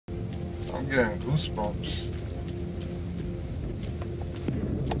I'm getting goosebumps.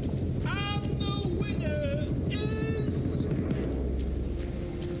 And the winner is...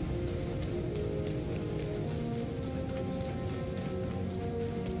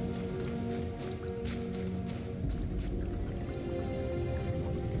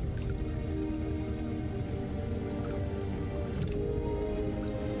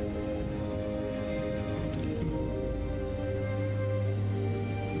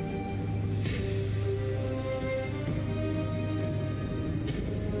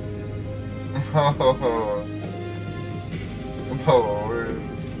 Oh, oh, word.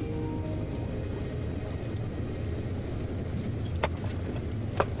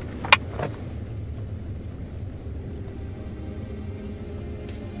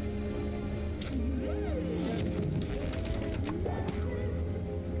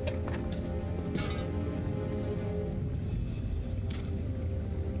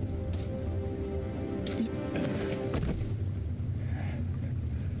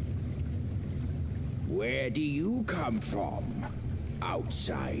 Where do you come from,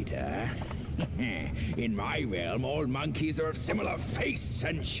 outsider? In my realm, all monkeys are of similar face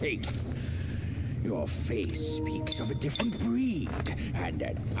and shape. Your face speaks of a different breed, and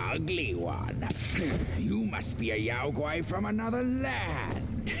an ugly one. You must be a Yaogwai from another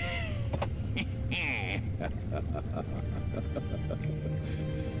land.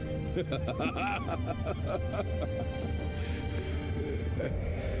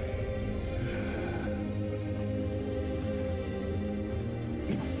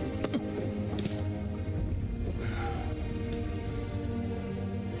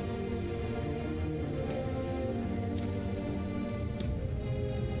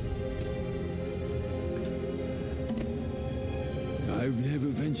 I've never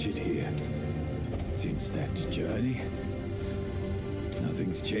ventured here since that journey.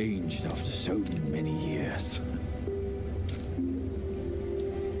 Nothing's changed after so many years.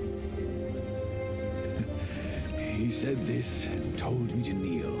 He said this and told me to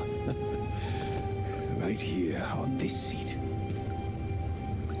kneel. Right here on this seat.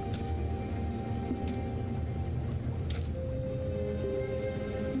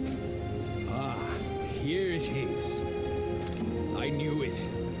 Ah, here it is. I knew it.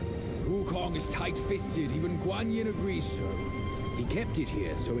 Wukong is tight-fisted, even Guan Yin agrees so. He kept it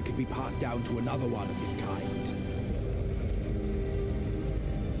here so it could be passed down to another one of his kind.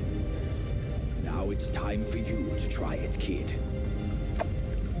 Now it's time for you to try it, kid.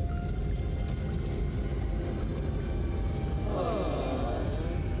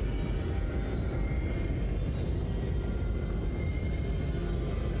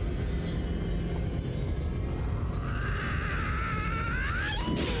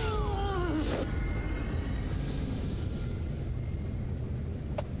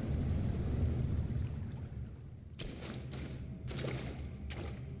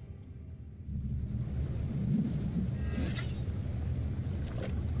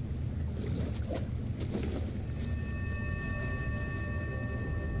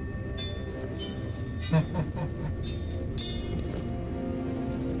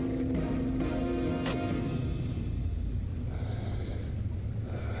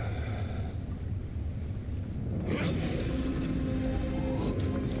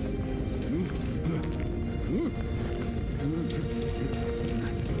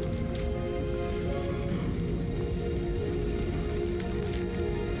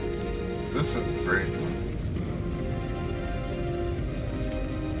 This is great.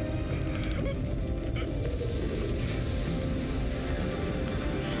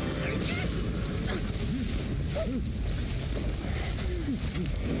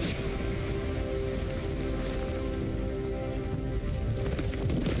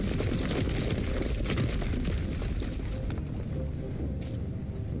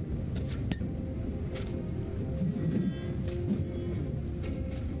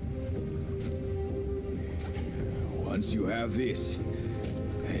 Once you have this,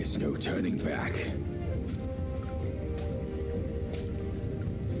 there's no turning back.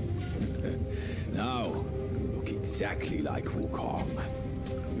 Now, you look exactly like Wukong.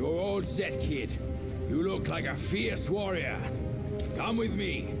 You're all set, kid. You look like a fierce warrior. Come with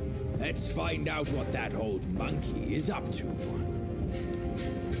me. Let's find out what that old monkey is up to.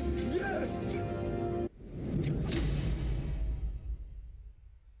 Yes!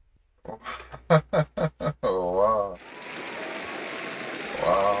 Oh, wow.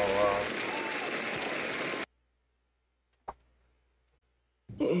 Wow, wow.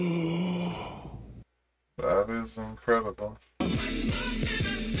 That is incredible.